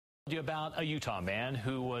You about a Utah man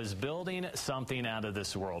who was building something out of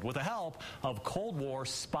this world with the help of Cold War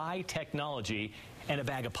spy technology and a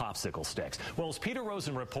bag of popsicle sticks. Well, as Peter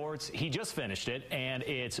Rosen reports, he just finished it, and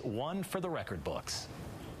it's one for the record books.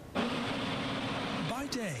 By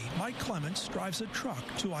day, Mike Clements drives a truck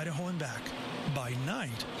to Idaho and back. By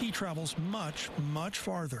night, he travels much, much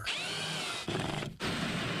farther.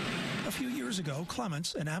 A few years ago,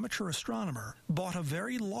 Clements, an amateur astronomer, bought a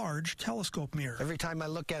very large telescope mirror. Every time I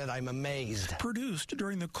look at it, I'm amazed. Produced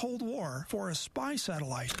during the Cold War for a spy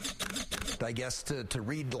satellite. I guess to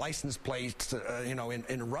read license plates,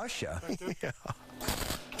 in Russia. Yeah.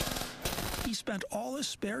 He spent all his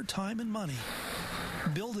spare time and money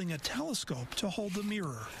building a telescope to hold the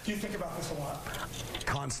mirror. Do you think about this a lot?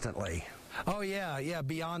 Constantly. Oh, yeah,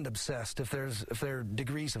 beyond obsessed, if there are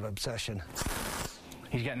degrees of obsession.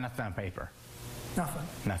 He's got nothing on paper. Nothing?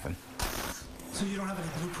 Nothing. So you don't have any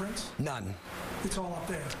blueprints? None. It's all up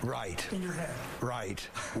there? Right. In your head? Right.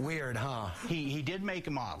 Weird, huh? He did make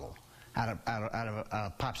a model out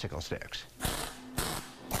of popsicle sticks.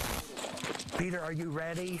 Peter, are you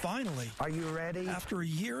ready? Finally. Are you ready? After a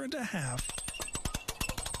year and a half.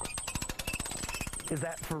 Is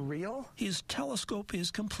that for real? His telescope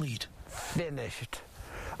is complete. Finished.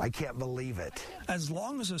 I can't believe it. As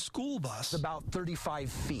long as a school bus. It's about 35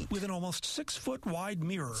 feet. With an almost 6-foot wide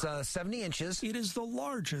mirror. It's 70 inches. It is the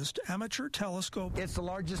largest amateur telescope. It's the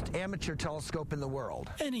largest amateur telescope in the world.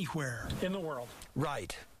 Anywhere in the world.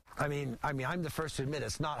 Right. I mean, I'm the first to admit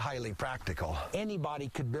it's not highly practical. Anybody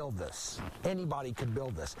could build this. Anybody could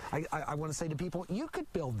build this. I want to say to people, you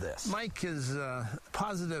could build this. Mike is a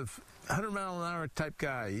positive 100-mile-an-hour type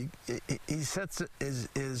guy. He sets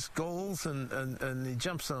his goals and he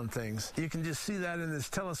jumps on things. You can just see that in his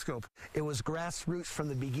telescope. It was grassroots from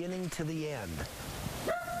the beginning to the end.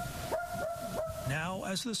 Now,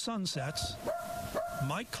 as the sun sets,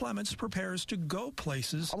 Mike Clements prepares to go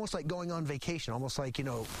places. Almost like going on vacation, almost like,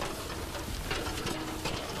 you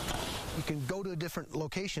can go to a different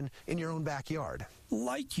location in your own backyard.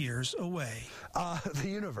 Light years away. The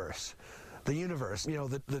universe. The universe.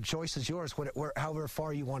 The choice is yours, however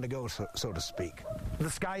far you want to go, so to speak. The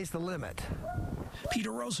sky's the limit.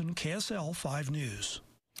 Peter Rosen, KSL 5 News.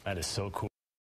 That is so cool.